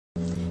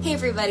Hey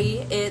everybody,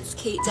 it's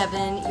Cait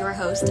Devin, your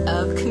host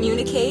of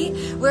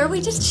Communicate, where we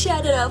just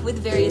chat it up with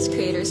various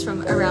creators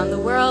from around the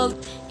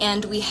world.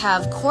 And we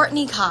have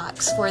Courtney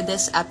Cox for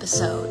this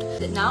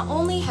episode. Not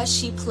only has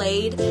she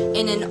played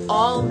in an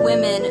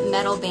all-women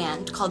metal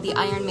band called the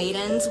Iron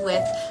Maidens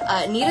with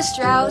Nita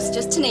Strauss,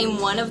 just to name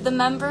one of the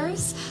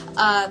members,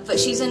 but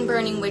she's in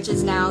Burning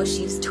Witches now.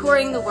 She's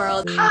touring the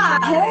world.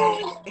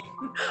 Hi!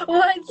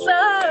 What's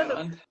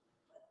up?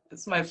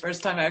 It's my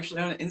first time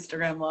actually on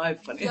Instagram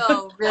Live. Funny.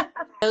 Yo,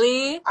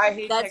 really? I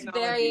hate That's technology,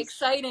 very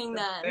exciting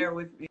so then. bear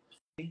with me.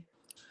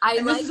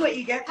 And this is what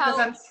you get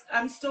because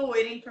I'm still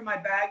waiting for my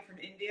bag from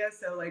India,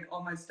 so like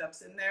all my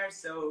stuff's in there.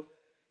 So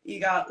you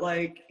got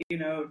like, you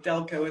know,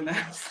 Delco in the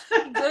house.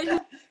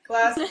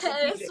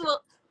 Glasses.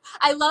 Well,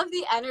 I love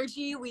the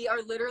energy. We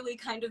are literally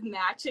kind of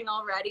matching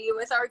already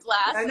with our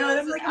glasses. I know,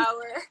 and I'm like, I'm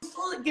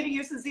still getting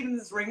used to even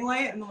this ring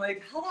light, and I'm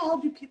like, how the hell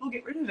do people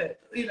get rid of it?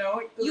 You know,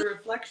 like the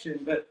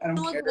reflection, but I don't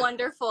care. You look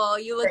wonderful.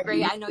 You look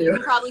great. I know you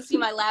can probably see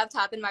my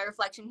laptop in my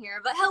reflection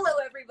here, but hello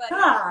everybody.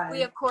 Hi.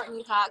 We have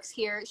Courtney Cox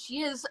here.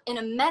 She is an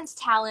immense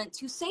talent,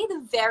 to say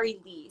the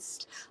very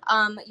least.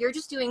 You're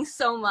just doing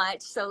so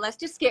much, so let's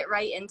just get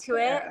right into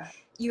it.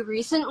 You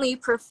recently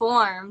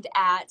performed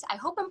at, I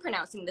hope I'm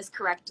pronouncing this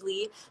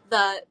correctly,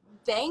 the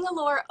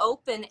Bangalore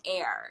Open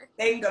Air.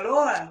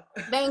 Bangalore.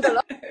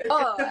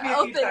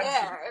 Open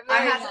Air. I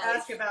had to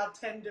ask about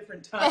 10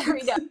 different times.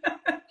 Very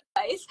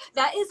nice.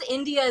 That is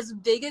India's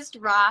biggest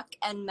rock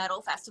and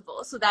metal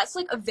festival, so that's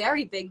like a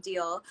very big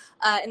deal.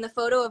 And the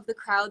photo of the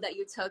crowd that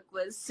you took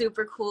was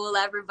super cool.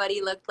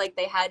 Everybody looked like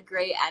they had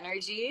great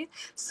energy.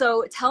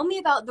 So tell me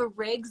about the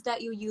rigs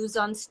that you use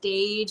on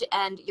stage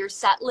and your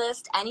set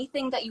list,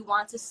 anything that you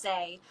want to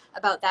say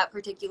about that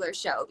particular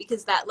show,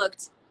 because that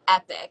looked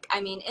epic.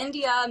 I mean,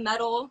 India,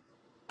 metal,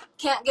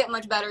 can't get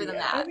much better than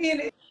that. I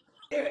mean,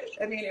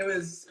 it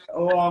was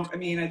long. I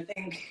mean, I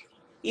think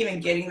even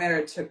getting there,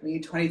 it took me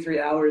 23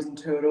 hours in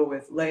total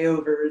with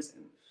layovers.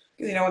 And,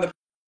 you know, when the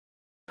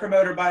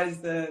promoter buys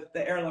the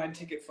airline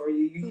ticket for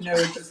you, you know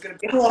it's just going to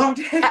be a long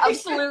day.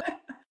 Absolutely.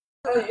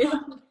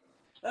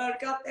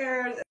 Got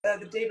there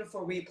the day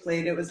before we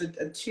played. It was a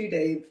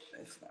 2-day,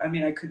 I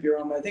mean, I could be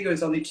wrong, but I think it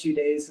was only 2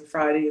 days, a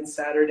Friday and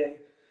Saturday.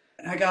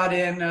 And I got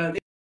in,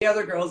 the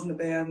other girls in the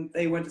band,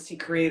 they went to see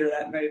Creator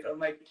that night. But I'm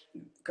like,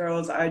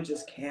 girls, I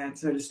just can't.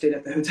 So I just stayed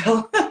at the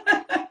hotel.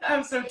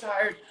 I'm so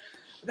tired.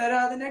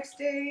 But the next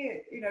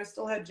day, you know,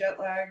 still had jet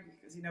lag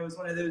because, you know, it was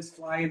one of those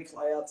fly in,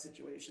 fly out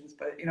situations.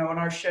 But, you know, on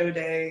our show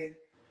day,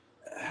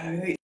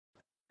 it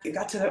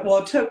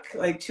took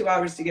like 2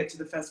 hours to get to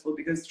the festival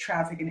because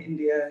traffic in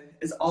India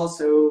is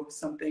also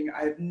something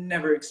I've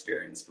never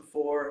experienced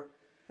before.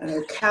 And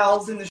there are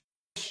cows in the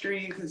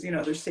street because, you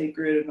know, they're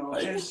sacred and all.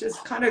 It's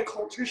just kind of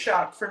culture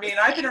shock for me. And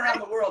I've been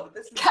around the world, but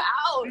this is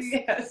cows.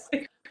 Yes.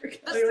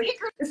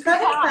 Is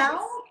that a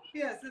cow?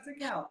 Yes, it's a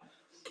cow.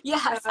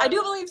 Yes, I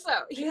do believe so.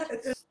 Yeah,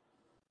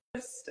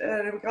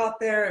 we got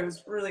there. It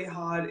was really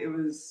hot. It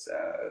was,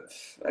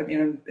 I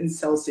mean, I'm in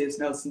Celsius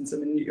now since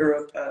I'm in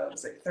Europe. It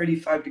was like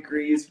 35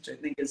 degrees, which I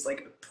think is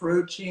like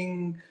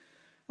approaching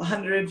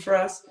 100 for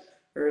us,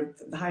 or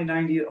the high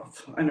 90. Oh,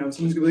 I know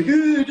someone's gonna be like,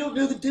 oh, I don't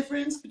know the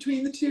difference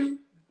between the two.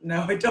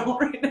 No, I don't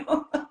right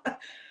now.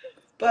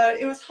 But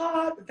it was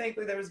hot.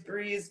 Thankfully, there was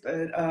breeze.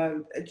 But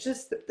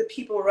just the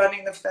people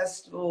running the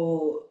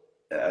festival,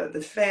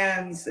 the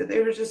fans,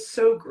 they were just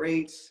so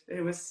great.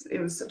 It was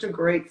such a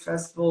great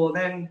festival. And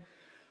then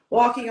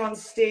walking on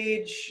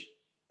stage,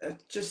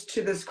 just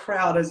to this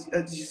crowd, as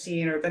you've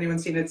seen, or if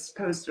anyone's seen it, it's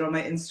posted on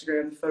my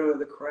Instagram, the photo of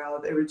the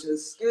crowd. They were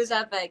just... It was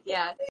epic,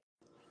 yeah.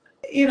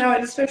 You know,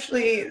 and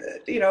especially,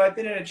 you know, I've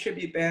been in a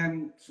tribute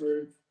band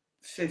for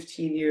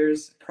 15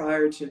 years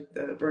prior to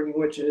the Burning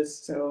Witches,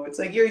 so it's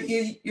like you're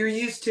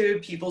used to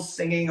people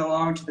singing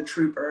along to the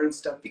Trooper and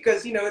stuff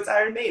because, you know, it's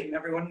Iron Maiden,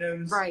 everyone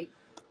knows, right?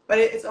 But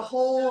it's a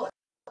whole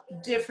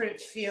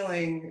different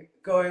feeling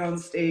going on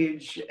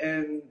stage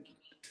and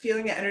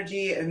feeling the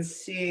energy and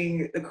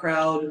seeing the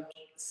crowd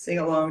sing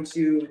along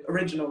to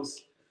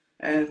originals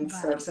and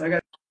stuff. So I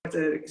got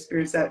to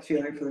experience that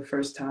feeling for the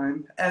first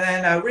time. And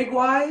then rig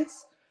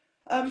wise,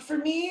 for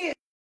me,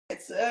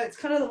 it's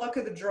kind of the luck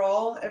of the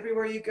draw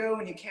everywhere you go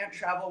when you can't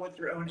travel with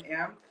your own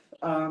amp.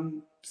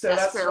 So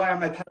that's why on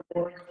my pedal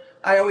board,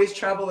 I always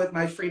travel with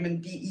my Freeman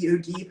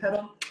BEOD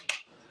pedal.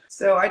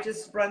 So I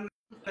just run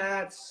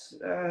that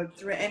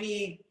through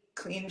any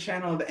clean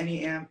channel of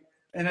any amp.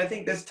 And I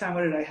think this time,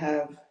 what did I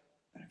have?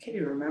 I can't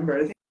even remember.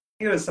 I think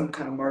it was some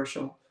kind of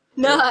Marshall.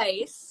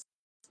 Nice.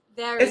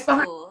 Very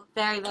cool.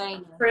 Very, very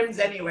nice. Friends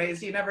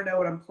anyways, you never know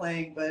what I'm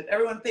playing, but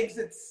everyone thinks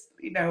it's,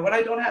 you know, when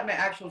I don't have my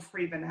actual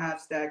Freeman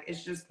half stack,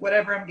 it's just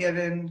whatever I'm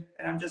given,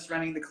 and I'm just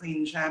running the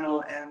clean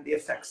channel and the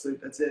effects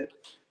loop. That's it.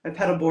 My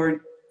pedal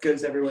board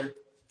goes everywhere.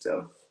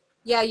 So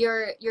yeah,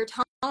 your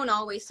tone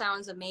always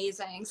sounds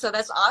amazing. So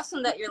that's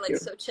awesome that you're like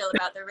so chill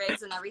about the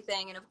rigs and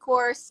everything. And of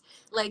course,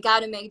 like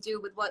gotta make do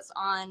with what's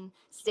on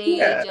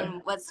stage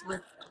and what's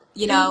with,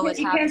 you know, what's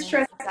happening. You can't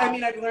stress. I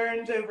mean, I've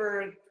learned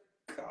over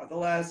the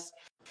last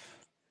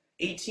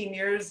 18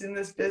 years in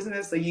this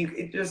business. Like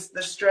it just,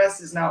 the stress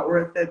is not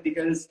worth it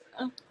because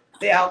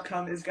the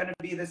outcome is going to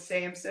be the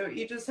same. So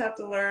you just have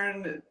to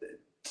learn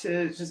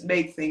to just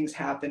make things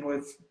happen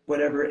with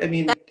whatever. I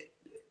mean, That's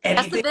the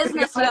anything to be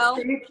business,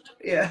 honest. yo.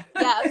 Yeah.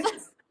 Yeah,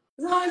 As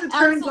long as it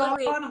turns on,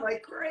 absolutely. I'm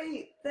like,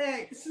 great,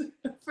 thanks.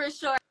 For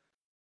sure.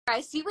 I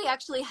see we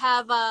actually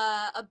have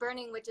a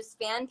Burning Witches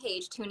fan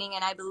page tuning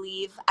in, I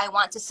believe. I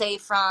want to say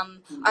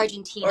from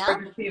Argentina.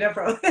 Argentina,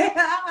 probably.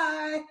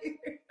 Hi.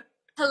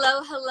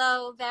 Hello,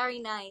 hello. Very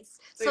nice.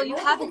 So you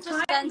haven't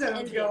just been to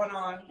India. Going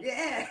on.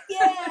 Yeah.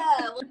 Yeah.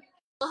 Well,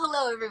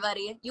 hello,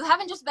 everybody. You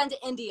haven't just been to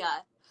India.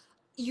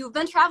 You've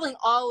been traveling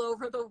all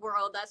over the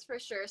world, that's for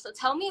sure. So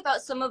tell me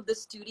about some of the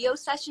studio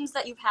sessions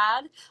that you've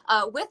had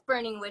with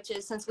Burning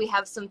Witches, since we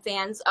have some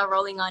fans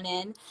rolling on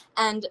in.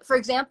 And for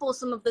example,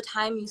 some of the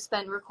time you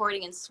spent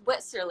recording in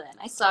Switzerland.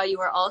 I saw you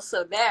were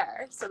also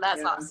there, so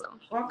that's awesome.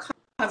 Well, I'm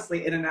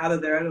constantly in and out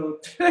of there. I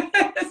don't.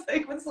 It's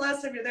like, when's the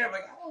last time you're there? I'm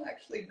like, I don't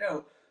actually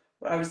know.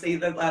 Well, obviously,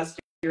 the last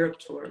Europe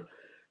tour.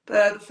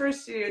 But the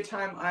first studio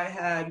time I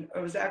had, I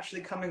was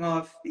actually coming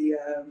off the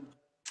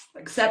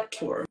Accept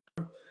tour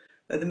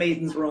that the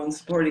Maidens were on,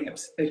 supporting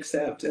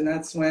Accept, and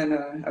that's when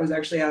I was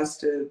actually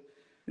asked to,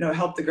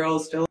 help the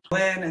girls fill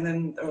in, and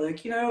then they were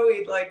like,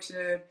 we'd like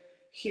to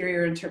hear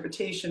your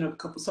interpretation of a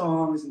couple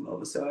songs,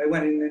 and so I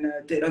went in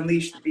and did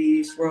Unleash the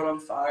Beast, World on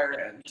Fire,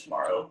 and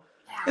Tomorrow.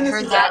 And this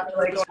is after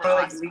like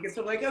a week, and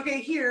so I'm like, okay,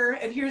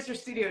 here's your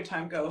studio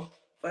time, go.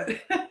 But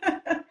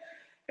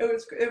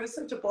it was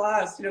such a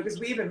blast, because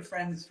we've been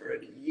friends for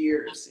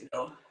years,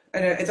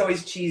 and it's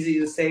always cheesy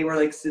to say we're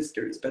like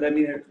sisters, but I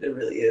mean it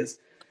really is.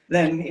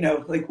 Then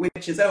like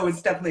witches,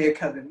 it's definitely a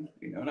coven,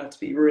 not to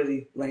be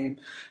really lame,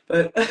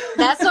 but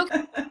that's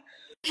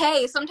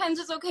okay. Sometimes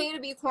it's okay to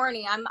be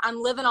corny. I'm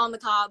living on the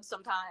cob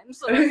sometimes,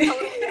 so it's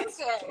totally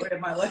okay. Story of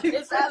my life.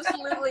 It's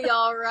absolutely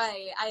all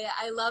right.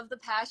 I love the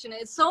passion.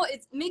 It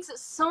makes it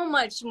so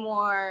much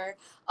more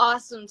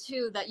awesome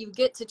too that you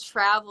get to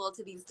travel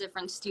to these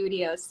different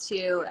studios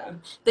too. Yeah.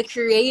 The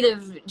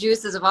creative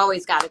juices have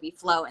always got to be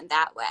flowing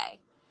that way.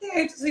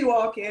 Yeah, just you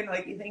walk in,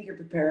 like you think you're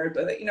prepared,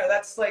 but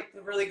that's like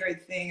the really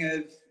great thing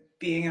of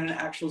being in an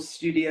actual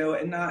studio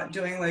and not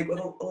doing like what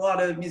a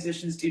lot of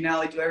musicians do now,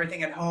 like do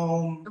everything at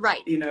home,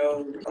 right?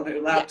 On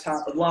their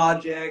laptop with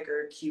Logic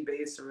or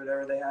Cubase or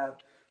whatever they have,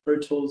 Pro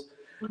Tools.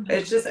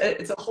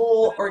 It's a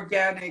whole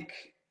organic,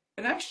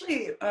 and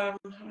actually,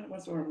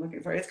 what's the word I'm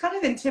looking for? It's kind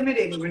of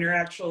intimidating when you're in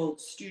an actual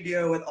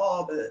studio with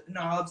all the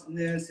knobs and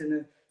this and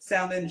the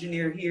sound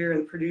engineer here,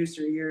 the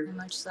producer here. Very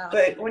much so.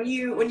 But when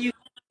you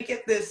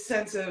get this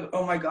sense of,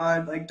 oh my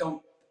God, like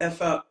don't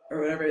F up or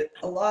whatever,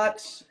 a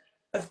lot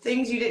of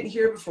things you didn't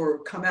hear before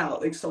come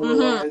out, like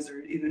solo-wise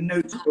or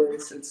note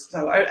choice. And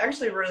so I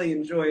actually really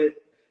enjoy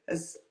it,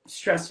 as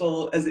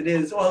stressful as it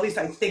is. Well, at least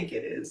I think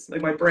it is.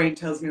 Like my brain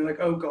tells me like,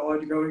 oh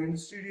God, you're going in the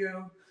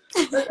studio.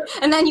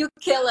 And then you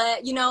kill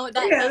it,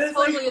 that's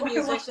totally like, a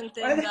musician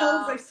thing. Why the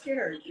hell was I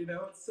scared?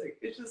 It's like,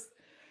 it's just,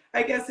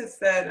 I guess it's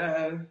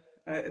that,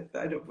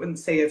 I wouldn't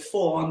say a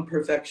full-on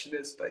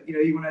perfectionist, but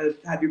you want to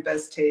have your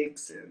best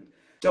takes and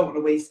don't want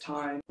to waste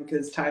time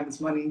because time is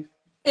money.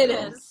 It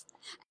is.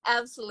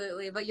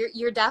 Absolutely. But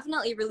you're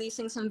definitely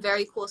releasing some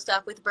very cool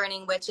stuff with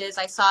Burning Witches.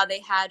 I saw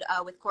they had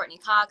with Courtney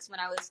Cox when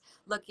I was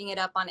looking it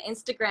up on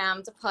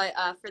Instagram to put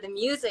for the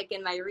music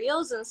in my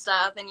reels and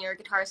stuff, and your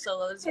guitar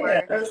solos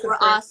were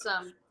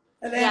awesome.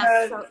 And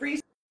then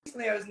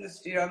recently I was in the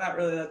studio. I'm not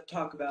really allowed to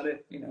talk about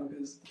it,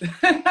 because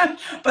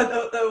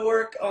but the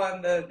work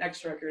on the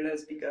next record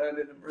has begun,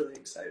 and I'm really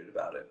excited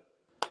about it.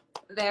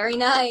 Very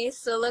nice.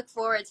 So look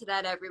forward to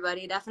that,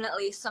 everybody.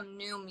 Definitely some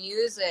new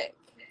music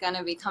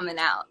gonna be coming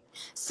out.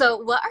 So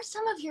what are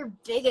some of your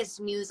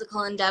biggest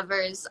musical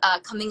endeavors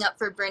coming up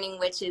for Burning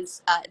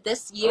Witches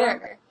this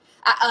year?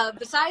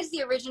 Besides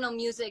the original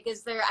music,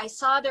 I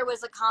saw there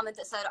was a comment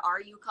that said, are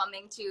you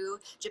coming to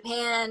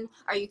Japan?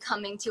 Are you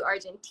coming to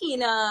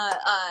Argentina?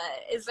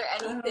 Is there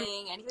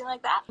anything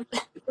like that?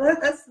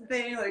 That's the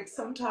thing, like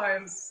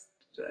sometimes,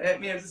 I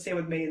mean, I have to say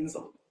with Maidens,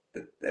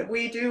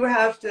 we do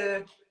have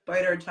to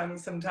bite our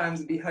tongues sometimes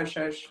and be hush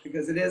hush,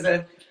 because it is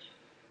an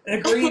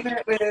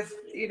agreement with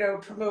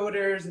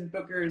promoters and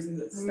bookers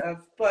and stuff.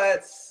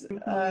 But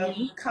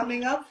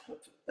coming up,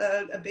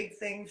 a big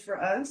thing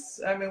for us,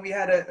 I mean, we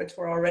had a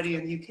tour already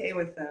in the UK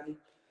with them,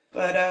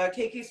 but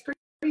KK's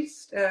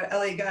Priest,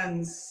 LA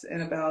Guns,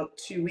 in about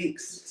 2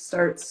 weeks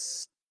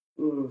starts,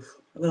 a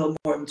little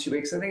more than 2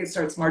 weeks. I think it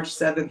starts March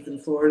 7th in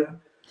Florida.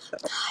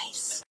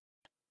 Nice.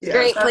 Yeah,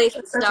 great place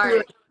to start.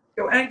 Really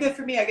cool. And good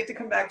for me, I get to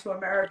come back to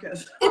America.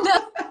 So.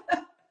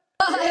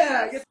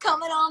 Yeah,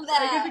 coming on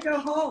back. I get to go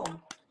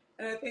home.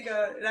 And I think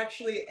it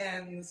actually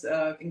ends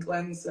in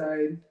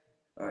Glenside.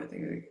 Oh, I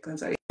think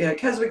Glenside. Yeah,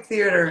 Keswick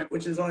Theater,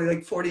 which is only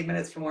like 40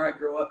 minutes from where I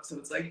grew up. So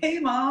it's like, hey,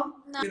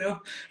 Mom,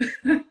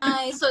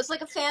 Nice. So it's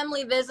like a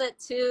family visit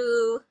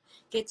to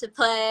get to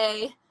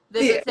play,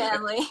 visit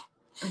family.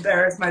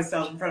 Embarrass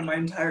myself in front of my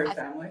entire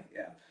family.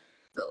 Yeah.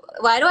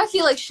 Why do I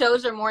feel like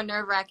shows are more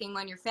nerve-wracking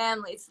when your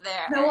family's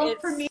there? No,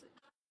 for me,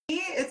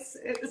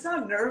 it's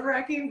not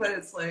nerve-wracking, but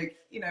it's like,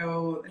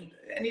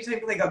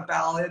 anytime like a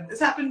ballad. This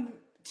happened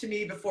to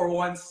me before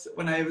once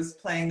when I was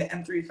playing the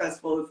M3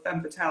 festival with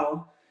Femme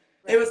Fatale.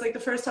 It was like the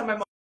first time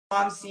my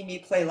mom see me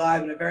play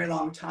live in a very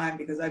long time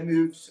because I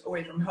moved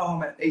away from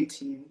home at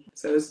 18.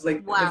 So this is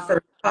like the Wow.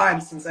 first time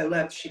since I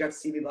left she got to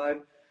see me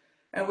live.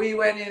 And we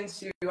went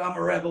into I'm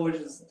a Rebel, which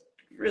is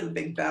a really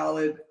big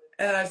ballad.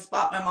 And I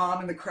spot my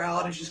mom in the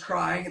crowd and she's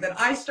crying. And then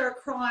I start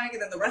crying.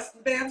 And then the rest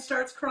of the band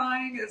starts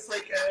crying. It's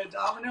like a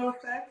domino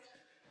effect.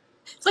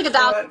 It's like a It's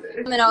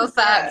domino just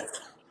that.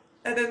 effect.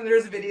 And then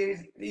there's a video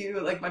of you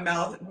like my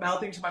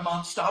mouthing to my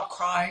mom, "Stop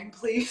crying,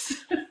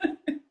 please."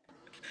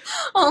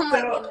 Oh my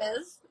So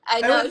goodness. I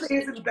I know. would say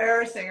it's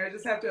embarrassing. I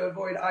just have to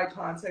avoid eye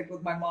contact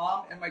with my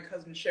mom and my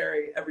cousin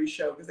Sherry every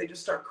show because they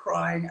just start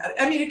crying.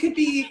 I mean, it could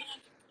be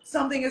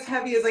something as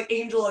heavy as like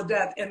Angel of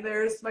Death, and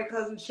there's my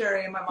cousin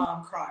Sherry and my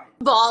mom crying.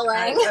 Bawling.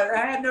 I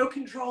had no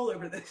control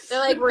over this. They're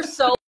like, we're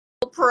so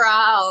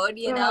proud,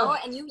 you know? Oh,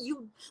 And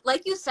you,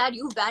 like you said,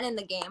 you've been in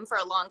the game for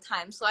a long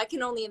time, so I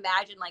can only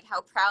imagine like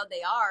how proud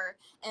they are.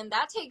 And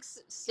that takes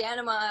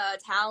stamina,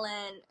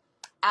 talent,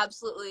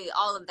 absolutely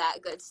all of that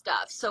good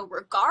stuff. So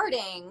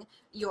regarding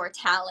your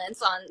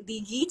talents on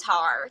the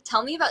guitar,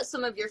 tell me about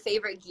some of your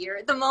favorite gear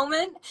at the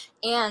moment.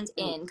 And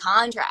in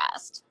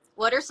contrast,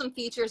 what are some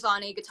features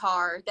on a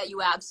guitar that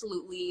you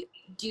absolutely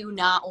do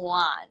not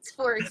want?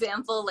 For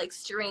example, like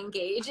string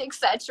gauge,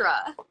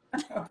 etc.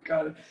 oh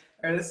God.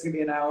 All right, this is gonna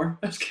be an hour.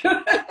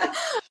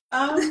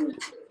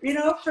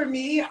 For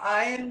me,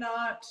 I am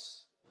not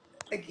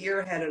a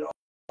gearhead at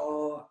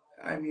all.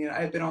 I mean,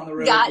 I've been on the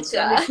road with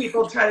so many Gotcha.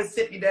 people try to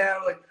sit me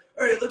down, like,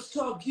 all right, let's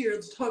talk gear,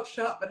 let's talk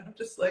shop, and I'm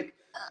just like,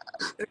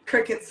 the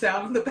cricket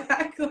sound in the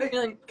back, like,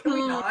 You're like, can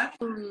we not?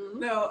 hmm.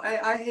 No,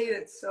 I hate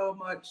it so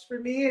much. For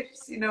me,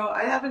 it's,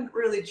 I haven't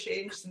really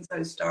changed since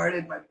I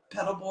started my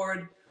pedal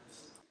board,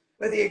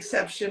 with the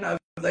exception of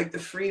like the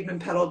Friedman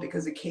pedal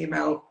because it came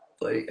out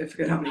like I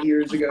forget how many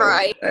years ago.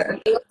 Right.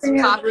 And It's a nothing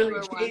has really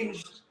popular one.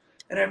 changed.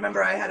 And I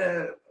remember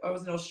I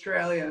was in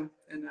Australia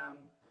and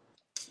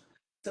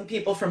some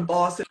people from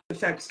Boston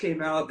Effects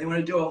came out. They want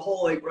to do a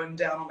whole like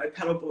rundown on my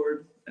pedal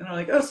board, and I'm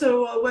like, oh,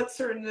 so what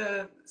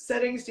certain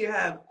settings do you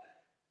have?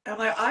 And I'm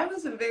like, I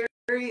was a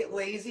very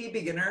lazy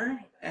beginner,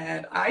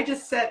 and I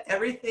just set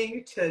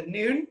everything to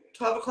noon,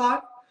 12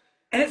 o'clock,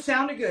 and it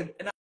sounded good,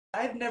 and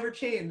I've never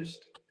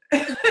changed.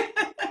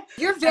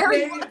 You're And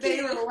very they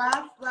lucky. were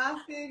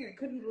laughing and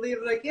couldn't believe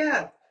it. Like,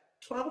 yeah,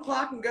 12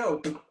 o'clock and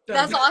go.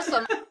 That's Done.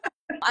 awesome.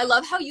 I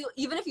love how you,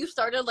 even if you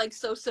started like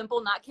so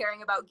simple, not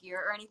caring about gear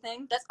or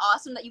anything, that's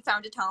awesome that you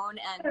found a tone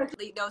and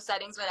no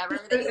settings, whatever,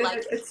 that you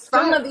liked It's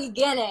from the stuck.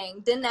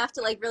 beginning. Didn't have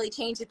to like really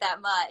change it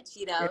that much,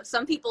 you know? Yeah.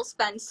 Some people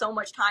spend so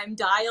much time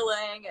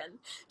dialing and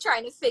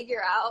trying to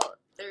figure out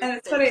And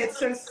it's their funny, it's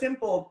so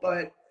simple,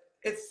 but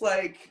it's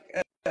like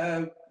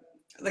a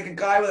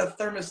guy with a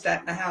thermostat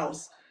in the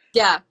house.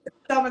 yeah.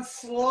 Someone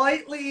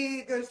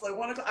slightly goes like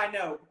 1 o'clock. I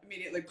know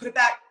immediately. Put it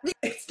back.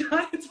 It's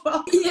done at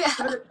 12. Yeah,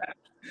 Put it back.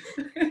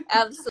 You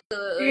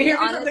absolutely. hear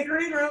me from Honest, the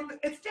green room.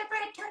 It's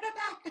different. Turn it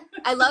back.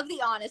 I love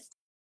the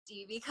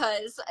honesty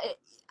because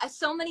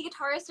so many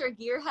guitarists are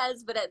gearheads,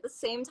 but at the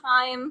same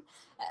time,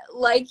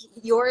 like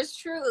yours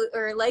truly,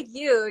 or like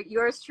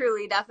yours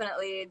truly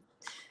definitely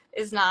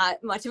is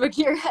not much of a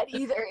gearhead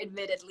either,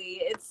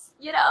 admittedly. It's,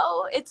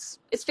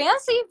 it's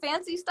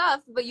fancy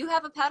stuff, but you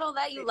have a pedal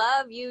that you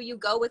love. You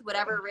go with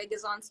whatever rig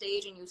is on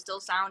stage and you still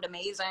sound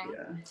amazing.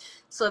 Yeah.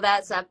 So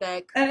that's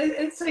epic. And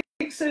it's like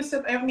so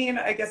simple. I mean,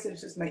 I guess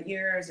it's just my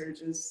ears or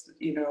just,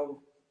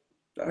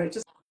 I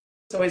just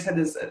always had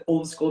this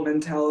old school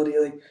mentality.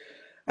 Like,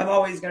 I'm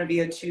always going to be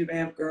a tube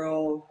amp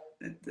girl,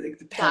 like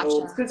the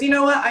pedals. Gotcha. Because you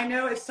know what? I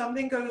know if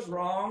something goes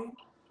wrong,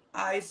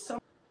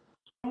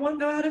 someone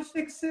know how to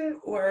fix it.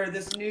 Or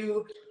this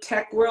new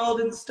tech world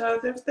and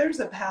stuff. If there's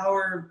a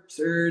power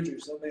surge or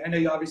something, I know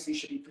you obviously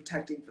should be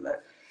protecting for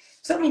that.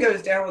 Something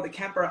goes down with a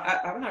Kemper,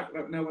 I'm not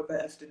going to know what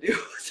the F to do.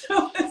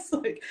 So it's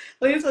like,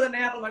 leaves with an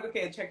amp, I'm like,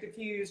 okay, check the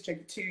fuse, check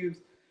the tubes.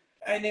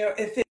 I know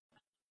if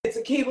it's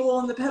a cable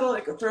on the pedal, I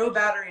could throw a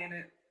battery in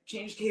it,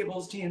 change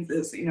cables, change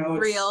this,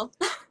 Real.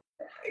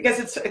 I guess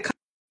it's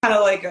kind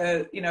of like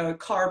a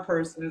car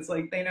person. It's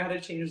like they know how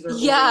to change their oil,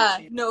 Yeah,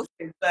 change no,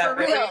 that. for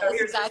real. That's Here's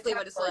this exactly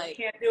what it's part. You like.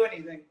 can't do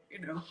anything.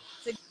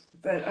 It's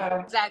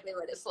But exactly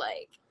what it's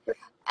like.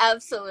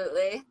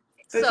 Absolutely.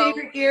 the So,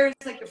 favorite gear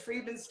is like the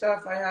Friedman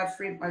stuff. I have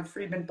my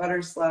Friedman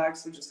butter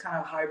slacks, which is kind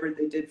of a hybrid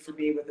they did for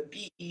me with a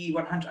BE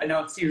 100. I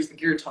know it's here's the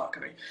gear talk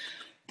coming.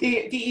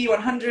 The BE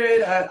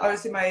 100,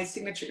 obviously my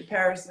signature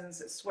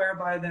comparisons, I swear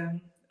by them.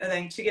 And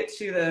then to get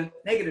to the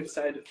negative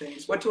side of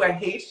things, what do I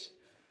hate?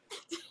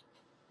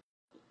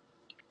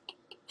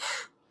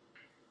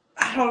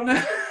 I don't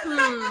know.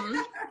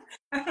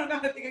 I don't know.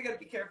 I think I got to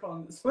be careful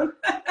on this one.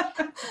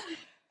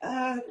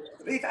 I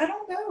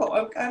don't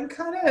know. I'm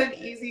kind of an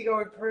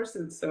easygoing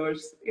person, so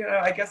it's,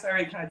 I guess I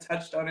already kind of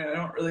touched on it. I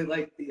don't really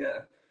like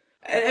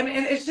I mean,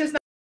 it's just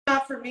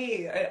not for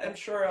me. I'm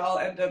sure I'll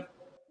end up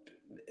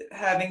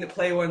having to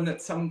play one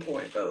at some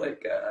point, but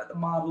like the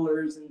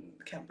modelers and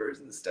Kempers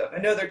and stuff. I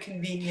know they're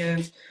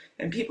convenient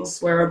and people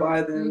swear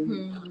by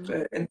them,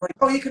 but and like,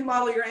 oh, you can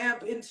model your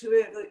amp into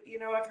it. Like, you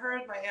know, I've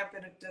heard my amp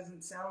and it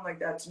doesn't sound like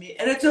that to me,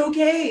 and it's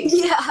okay.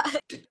 Yeah,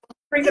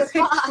 Bring a it's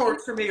fine.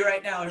 pitchfork for me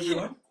right now,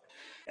 everyone.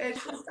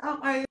 It's just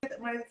not my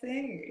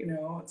thing, you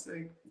know. It's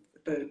like,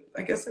 but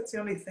I guess that's the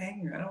only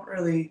thing. I don't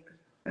really.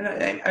 I'm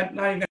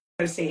not even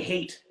gonna say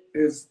hate,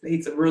 because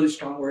hate's a really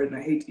strong word, and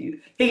I hate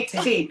to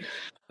hate,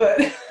 but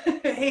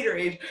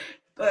haterade.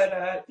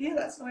 But yeah,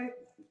 that's my.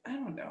 I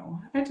don't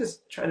know. I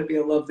just try to be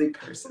a lovely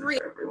person for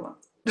everyone.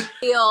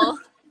 Real,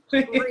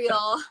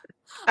 real.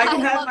 I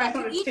can have love my that.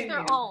 own To each opinion.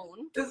 their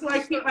own. This is why I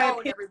keep my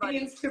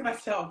opinions to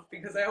myself,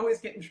 because I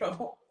always get in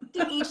trouble.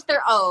 To each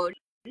their own,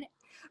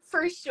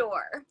 for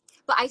sure.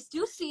 But I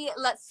do see,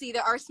 let's see,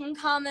 there are some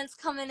comments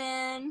coming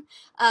in.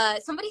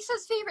 Somebody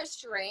says favorite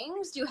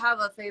strings. Do you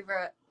have a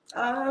favorite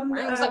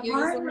strings that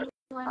you're using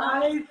right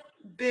now? I've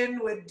been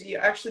with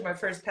actually my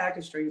first pack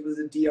of strings was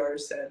a DR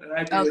set, and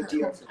I've been with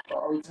DR for a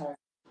long time.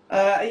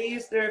 I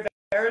use their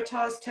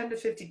Veritas 10 to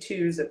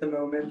 52s at the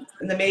moment.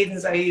 And the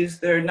Maidens, I use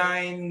their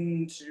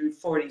 9 to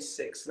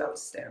 46. That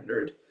was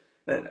standard.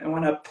 But I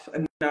went up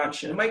a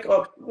notch, and I might go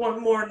up one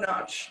more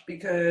notch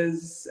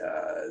because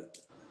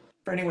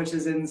for anyone which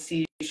is in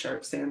C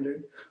sharp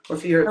standard, or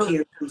for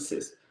European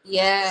pieces.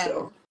 Yeah.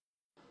 So.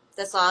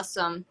 That's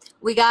awesome.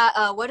 We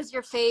got, what is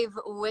your fave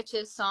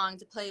Witches song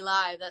to play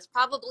live? That's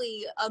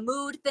probably a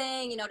mood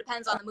thing, you know,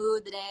 depends on the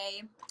mood, the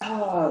day.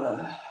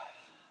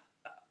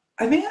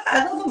 I mean,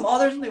 I love them all.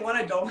 There's only one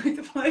I don't like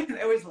to play, and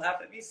they always laugh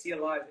at me. See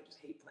Alive, I just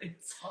hate playing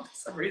the song for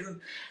some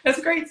reason. It's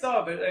a great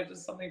song, but it's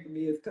just something for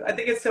me. I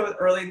think it's so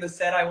early in the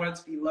set, I want it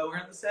to be lower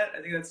in the set.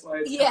 I think that's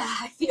why.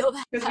 I feel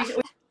that. Because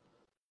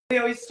we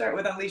always start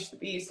with Unleash the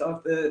Beast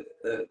off the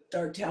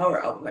Dark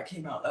Tower album that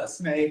came out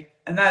last May.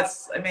 And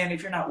that's, I mean,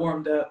 if you're not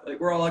warmed up, like,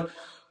 we're all like,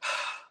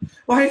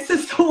 why is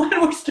this the one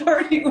we're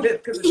starting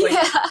with? Because it's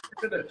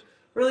like a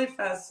really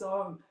fast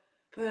song.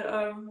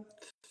 But,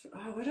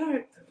 what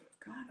do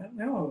God, I don't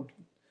know.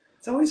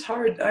 It's always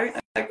hard. I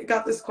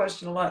got this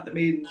question a lot, the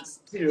Maidens,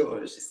 too.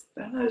 It's just,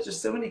 I don't know, there's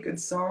just so many good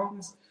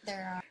songs.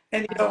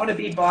 And you don't want to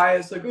be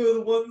biased, like, oh,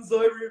 the ones I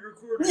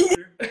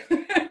re-recorded.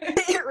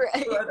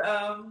 Right. But,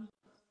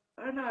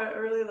 I don't know, I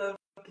really love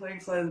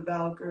playing Flight of the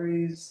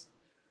Valkyries.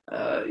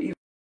 Evil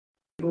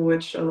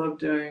Witch, I love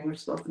doing, which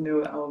is off the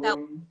new album. That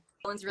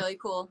one's really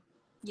cool.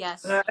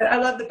 Yes. I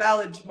love the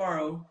ballad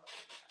Tomorrow.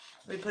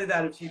 We played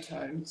that a few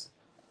times.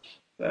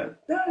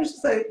 But no, it's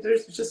just like,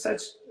 there's just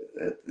such,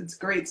 it's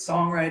great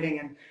songwriting,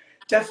 and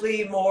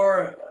definitely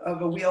more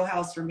of a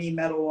wheelhouse for me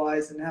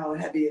metal-wise, and how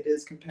heavy it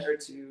is compared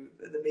to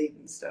the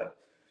Maiden stuff.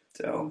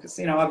 So, because,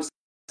 you know, obviously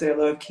I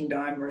love King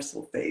Diamond,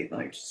 Merciful Fate,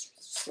 like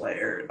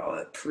Slayer and all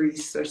that, Priest,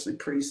 especially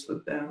Priest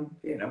with them,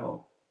 you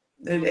know.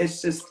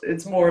 It's just,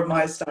 it's more of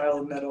my style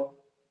of metal.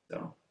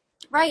 So.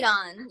 Right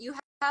on. You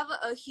have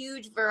a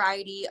huge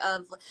variety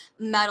of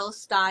metal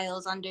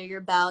styles under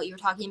your belt. You were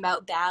talking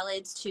about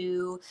ballads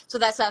too, so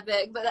that's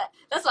epic. But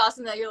that's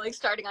awesome that you're like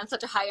starting on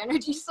such a high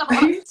energy song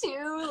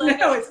too. Like,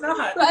 no, it's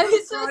not. Right?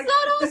 It's like,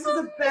 not awesome. This is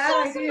a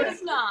bad idea. But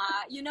it's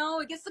not. You know,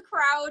 it gets the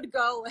crowd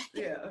going.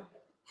 Yeah.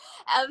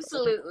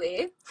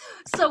 Absolutely.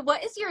 So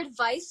what is your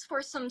advice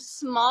for some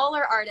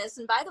smaller artists?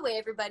 And by the way,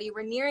 everybody,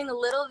 we're nearing a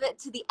little bit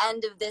to the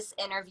end of this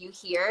interview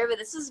here, but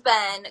this has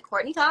been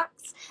Courtney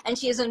Cox, and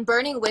she is in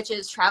Burning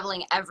Witches,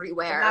 traveling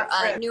everywhere.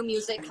 New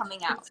music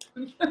coming out.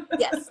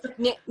 Yes,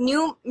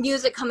 new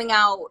music coming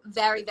out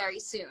very, very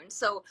soon.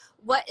 So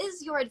what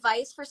is your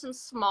advice for some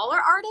smaller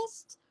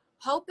artists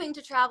hoping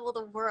to travel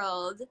the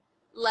world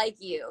like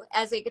you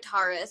as a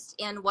guitarist?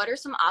 And what are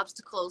some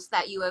obstacles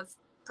that you have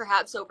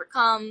perhaps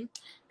overcome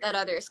that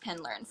others can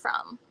learn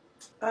from?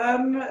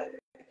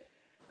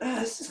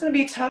 This is going to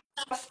be tough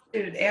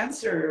to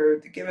answer,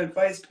 to give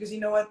advice, because you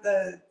know what,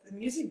 the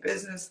music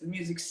business, the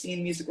music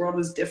scene, music world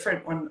was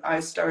different when I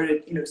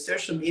started. You know,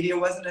 social media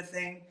wasn't a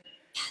thing.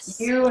 Yes.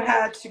 You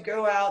had to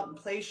go out and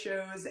play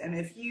shows, and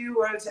if you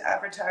wanted to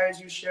advertise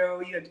your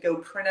show, you had to go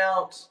print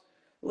out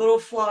little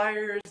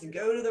flyers and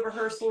go to the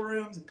rehearsal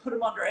rooms and put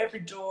them under every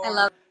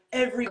door,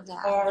 every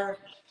bar,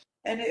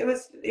 and it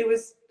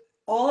was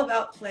all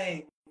about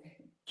playing,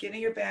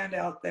 getting your band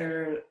out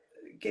there,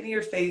 getting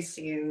your face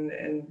seen.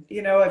 And,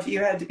 you know, if you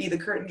had to be the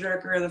curtain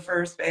jerker of the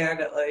first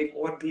band at like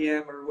 1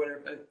 p.m. or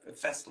whatever, a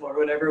festival or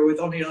whatever, with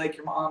only like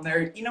your mom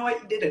there, you know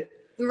what, you did it.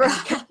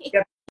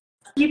 Right.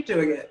 Keep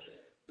doing it.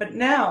 But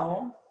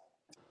now,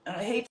 and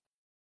I hate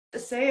to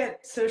say it,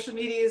 social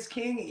media is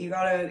king. You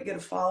gotta get a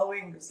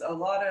following. There's a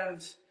lot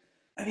of,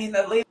 I mean,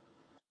 the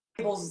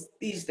labels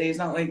these days,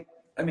 not like,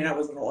 I mean, I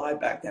wasn't alive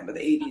back then, but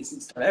the 80s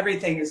and stuff,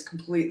 everything is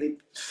completely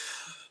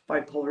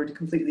bipolar,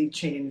 completely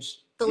changed.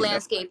 The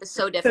landscape is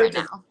so different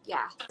now.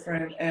 Yeah.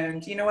 Different.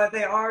 And you know what,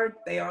 they are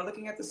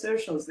looking at the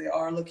socials, they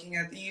are looking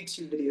at the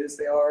YouTube videos,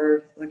 they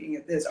are looking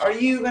at this. Are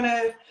you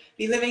gonna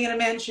be living in a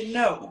mansion?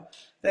 No.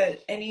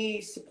 But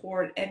any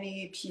support,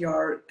 any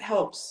PR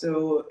helps.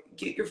 So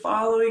get your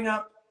following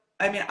up.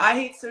 I mean, I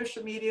hate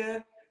social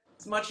media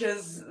as much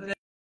as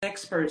the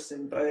next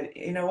person. But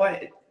you know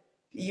what?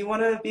 You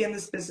want to be in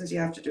this business, you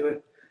have to do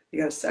it. You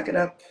got to suck it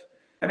up.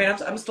 I mean,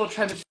 I'm still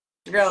trying to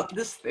figure out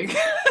this thing.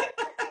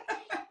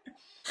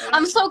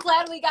 I'm so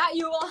glad we got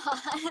you on.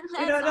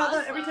 That's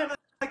awesome. Every time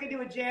I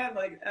do a jam,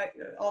 like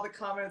all the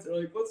comments are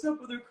like, "What's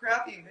up with your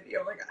crappy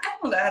video?" I'm like, I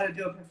don't know how to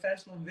do a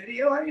professional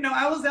video.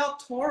 I was out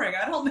touring.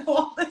 I don't know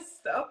all this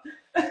stuff.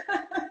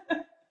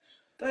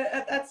 But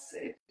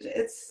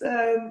it's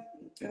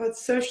with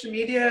social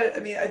media. I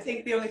mean, I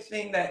think the only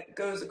thing that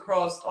goes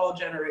across all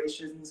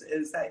generations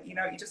is that you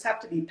just have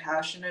to be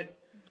passionate,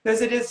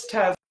 because it is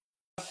tough.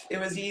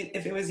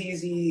 If it was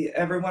easy,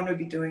 everyone would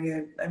be doing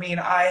it. I mean,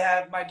 I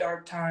have my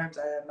dark times,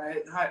 I have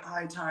my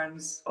high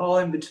times, all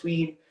in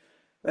between.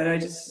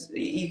 But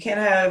you can't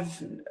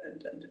have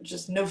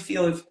just no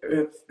fear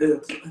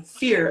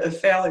of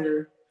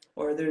failure,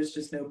 or there's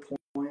just no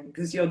point,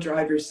 because you'll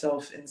drive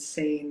yourself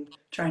insane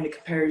trying to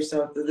compare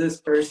yourself to this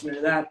person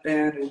or that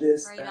band or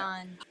this. Right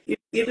on.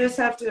 You just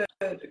have to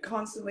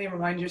constantly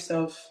remind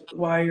yourself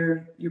why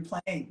you're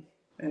playing,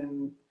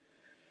 and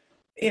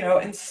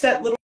and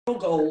set little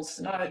goals.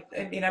 Not,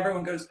 I mean,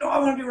 everyone goes, "Oh, I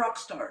want to be a rock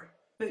star,"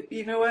 but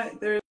you know what?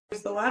 There's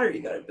the ladder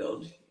you got to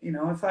build.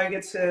 If I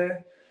get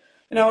to,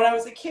 when I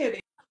was a kid,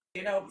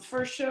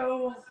 first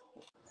show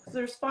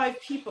there's 5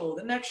 people.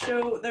 The next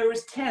show there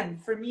was 10.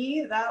 For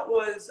me, that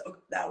was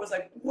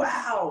like,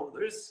 wow.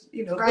 There's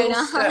right little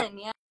on, steps.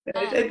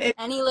 yeah.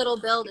 Any little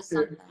build is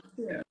something.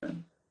 Yeah,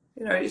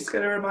 you just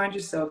got to remind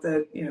yourself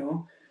that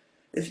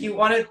if you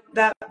want it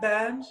that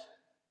bad,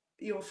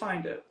 you'll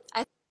find it.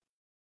 I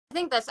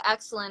think that's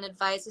excellent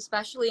advice,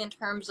 especially in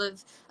terms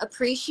of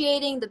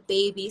appreciating the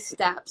baby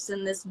steps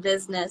in this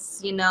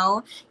business,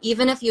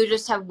 even if you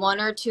just have 1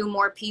 or 2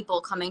 more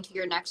people coming to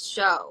your next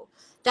show.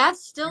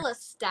 That's still a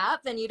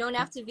step, and you don't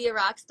have to be a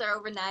rock star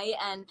overnight.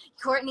 And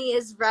Courtney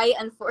is right,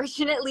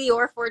 unfortunately,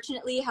 or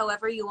fortunately,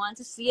 however you want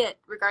to see it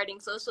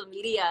regarding social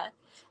media.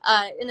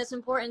 And it's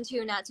important,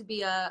 too, not to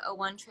be a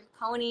one-trick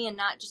pony and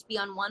not just be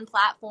on one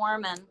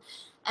platform,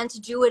 and to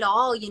do it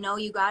all.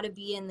 You got to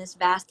be in this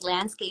vast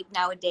landscape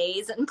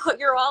nowadays and put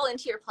your all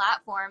into your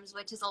platforms,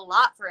 which is a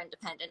lot for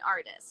independent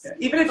artists. Yeah.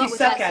 Even if you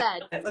suck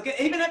at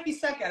it, even if you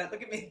suck at it,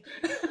 look at me.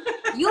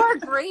 You are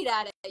great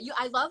at it.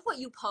 I love what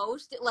you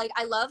post. Like,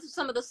 I love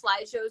some of the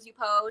slideshows you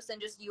post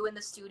and just you in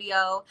the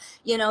studio.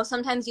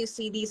 Sometimes you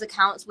see these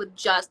accounts with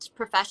just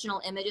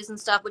professional images and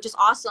stuff, which is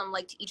awesome,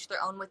 like, to each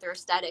their own with their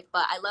aesthetic.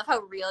 But I love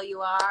how real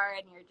you are,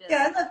 and you're just...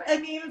 Yeah, I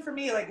mean, even for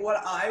me, like,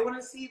 what I want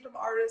to see from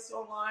artists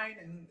online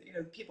and,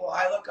 people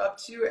I look up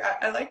to,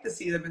 I like to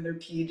see them in their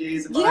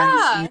PJs and behind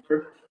the scenes.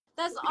 Or,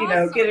 that's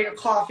awesome. Getting a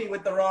coffee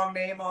with the wrong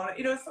name on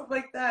it, stuff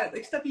like that.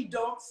 Like, stuff you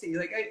don't see.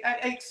 Like, I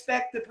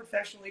expect the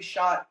professionally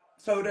shot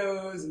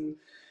photos and,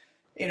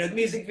 the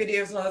music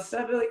videos and all that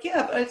stuff. But like,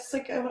 yeah, but it's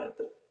like, I want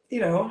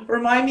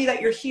remind me that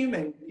you're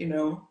human,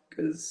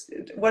 because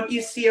what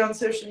you see on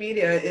social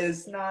media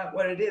is not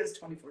what it is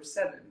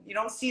 24/7. You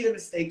don't see the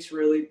mistakes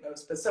really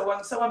most, but so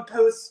when someone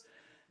posts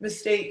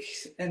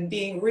mistakes and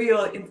being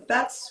real,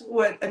 that's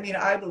what, I mean,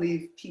 I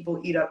believe people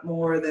eat up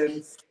more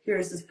than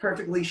here's this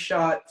perfectly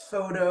shot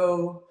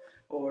photo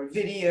or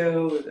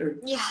video, or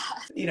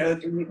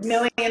the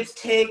millionth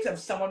take of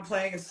someone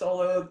playing a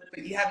solo,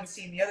 but you haven't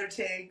seen the other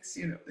takes,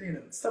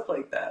 stuff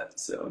like that.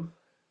 So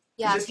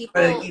yeah,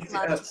 people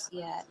love to see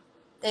it.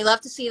 They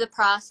love to see the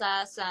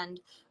process and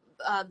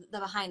the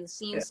behind the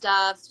scenes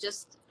stuff,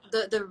 just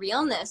the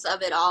realness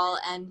of it all.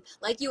 And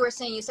like you were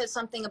saying, you said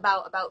something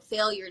about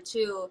failure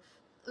too.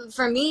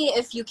 For me,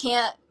 if you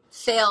can't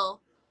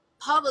fail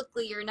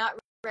publicly, you're not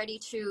ready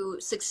to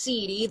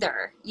succeed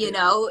either,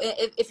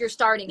 if you're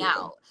starting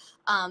out.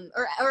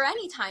 Or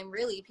anytime,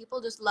 really.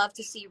 People just love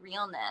to see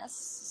realness.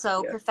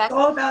 So It's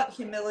all about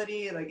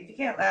humility. Like, if you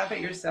can't laugh at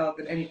yourself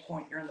at any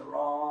point, you're in the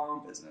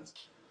wrong business.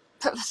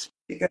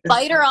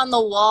 Spider on the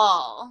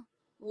wall.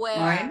 Where?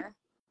 Mine?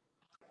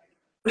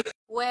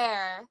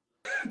 Where?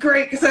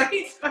 Great, because I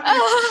hate spiders.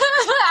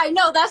 I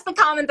know, that's the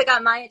comment that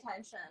got my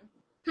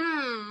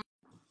attention.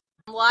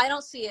 Well, I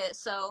don't see it,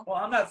 so. Well,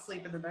 I'm not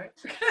sleeping tonight.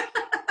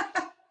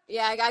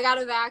 Yeah, I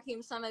gotta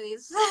vacuum some of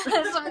these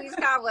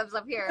cobwebs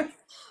up here.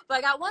 But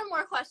I got one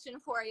more question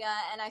for you,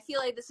 and I feel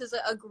like this is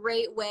a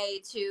great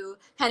way to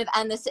kind of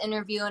end this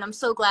interview, and I'm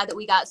so glad that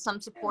we got some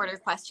supporter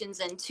questions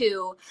in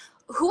too.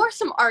 Who are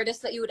some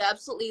artists that you would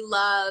absolutely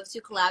love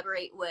to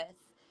collaborate with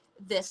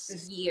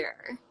this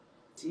year?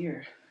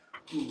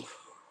 Oof.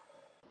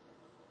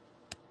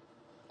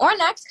 Or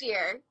next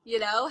year,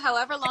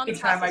 however long the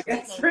process I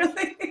guess,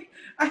 really.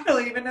 I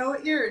don't even know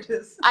what year it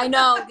is. I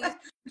know.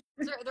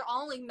 They're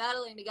only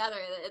meddling together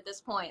at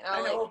this point.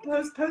 I know.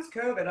 Well,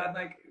 post-COVID, I'm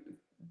like,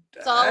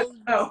 it's all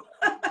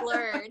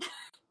blurred.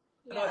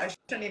 Yeah. I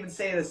shouldn't even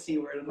say the C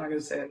word. I'm not going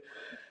to say it.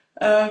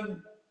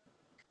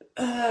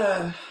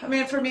 I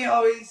mean, for me,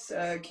 always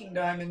King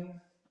Diamond.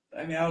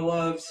 I mean, I would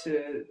love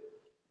to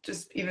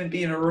just even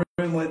be in a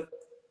room with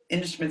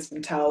instruments,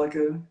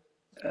 Metallica,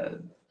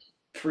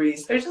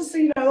 Priest. There's just,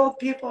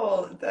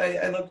 people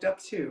that I looked up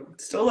to,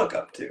 still look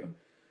up to.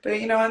 But,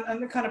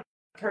 I'm the kind of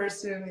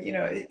person,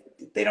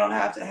 they don't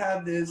have to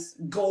have this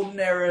golden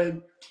era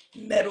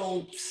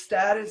metal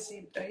status.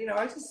 You know,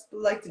 I just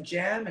like to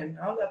jam, and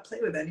I'll play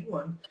with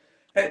anyone.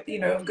 You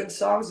know, good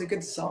songs are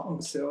good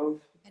songs. So,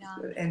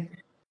 and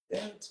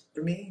yeah, it's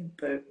for me.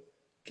 But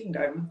King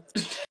Diamond,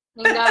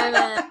 King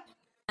Diamond,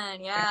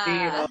 and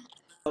yeah.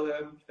 all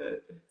them.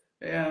 But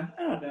yeah,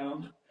 I don't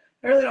know.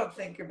 I really don't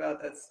think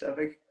about that stuff.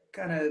 I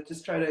kind of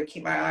just try to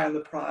keep my eye on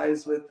the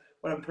prize with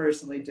what I'm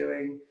personally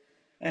doing,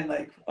 and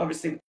like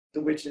obviously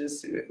the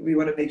Witches, we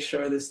want to make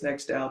sure this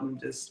next album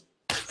just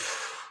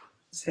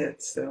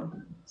hits. So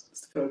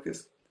just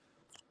focus.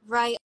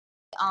 Right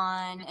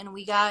on. And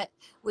we got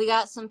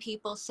some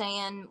people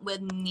saying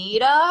with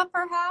Nita,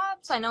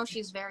 perhaps. I know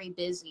she's very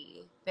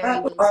busy,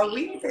 very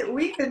busy.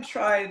 We've been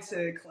trying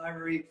to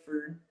collaborate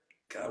for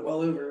God,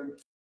 well over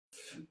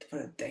a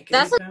That's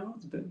decade now.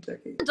 It's been a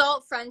decade.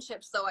 adult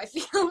friendships, though, I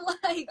feel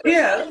like,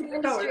 Yeah, especially in the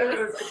no, industry. It's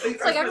we're like supposed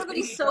to meet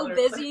everybody's each so other.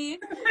 busy. You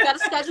gotta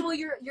schedule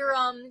your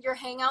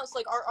hangouts.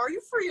 Like, are you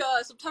free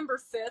September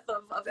 5th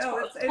of No,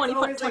 it's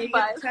always like you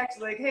get 2025? the text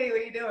like, "Hey,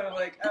 what are you doing?" I'm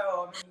like,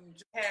 "Oh, I'm in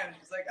Japan."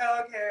 She's like,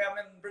 "Oh, okay, I'm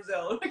in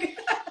Brazil."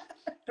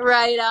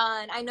 Right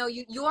on. I know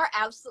you are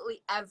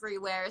absolutely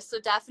everywhere. So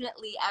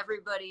definitely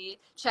everybody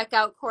check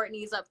out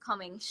Courtney's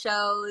upcoming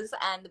shows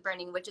and the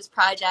Burning Witches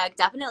project.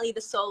 Definitely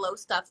the solo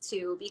stuff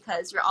too,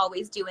 because you're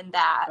always doing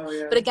that. Oh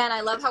yeah. But again,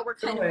 I love how we're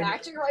kind of Anyway.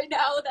 matching right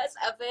now. That's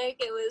epic.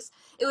 It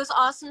was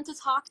awesome to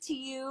talk to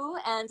you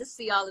and to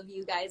see all of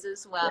you guys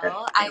as Yeah.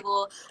 well. I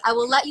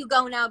will let you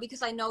go now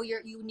because I know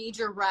you need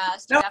your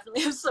rest. You No,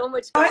 definitely have so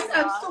much going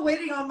I'm on. still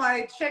waiting on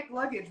my checked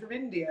luggage from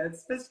India.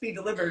 It's supposed to be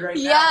delivered right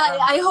Yeah, now.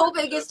 I hope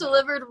it gets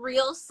delivered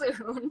real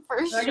soon for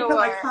I can put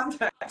my sure.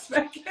 contacts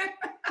back in.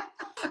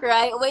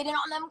 Right, waiting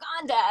on them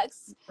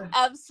contacts.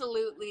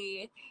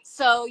 Absolutely.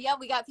 So yeah,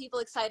 we got people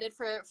excited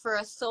for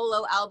a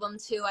solo album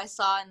too. I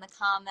saw in the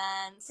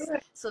comments.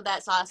 So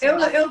that's awesome.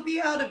 It'll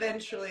be out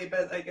eventually,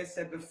 but like I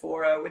said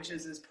before,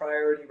 Witches is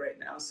priority right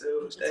now.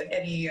 So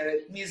any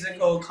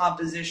musical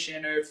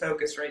composition or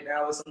focus right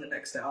now is on the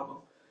next album.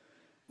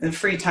 In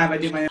free time, I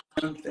do my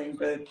own thing,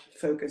 but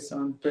focus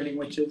on Burning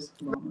Witches at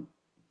the moment.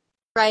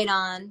 Right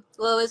on.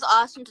 Well, it was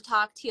awesome to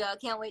talk to you. I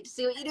can't wait to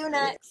see what you do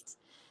next.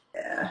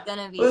 Yeah. It's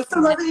gonna be Well, it's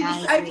so lovely.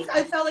 fantastic.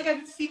 I felt like I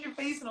haven't seen your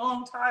face in a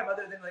long time,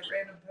 other than like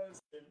random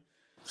posts.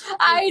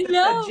 I A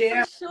know for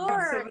jam so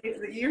sure.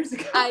 many years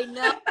ago. I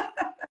know.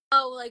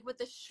 Like with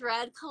the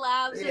shred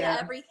collabs and Yeah.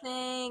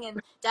 everything, and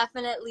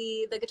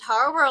definitely the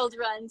Guitar World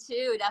run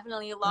too.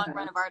 Definitely a long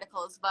run of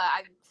articles, but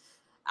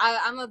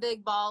I'm a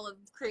big ball of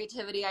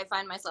creativity. I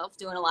find myself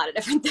doing a lot of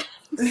different things.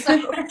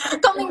 So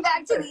coming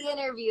back to the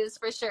interviews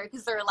for sure,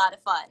 because they're a lot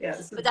of fun. Yeah,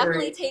 this is but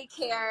definitely great. take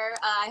care.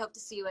 I hope to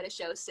see you at a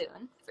show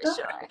soon, for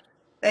sure.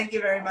 Thank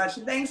you very much.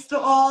 And thanks to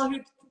all who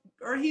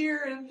are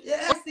here. And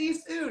yeah, see you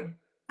soon.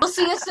 We'll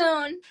see you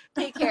soon.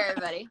 Take care,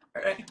 everybody.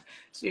 All right.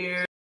 Cheers.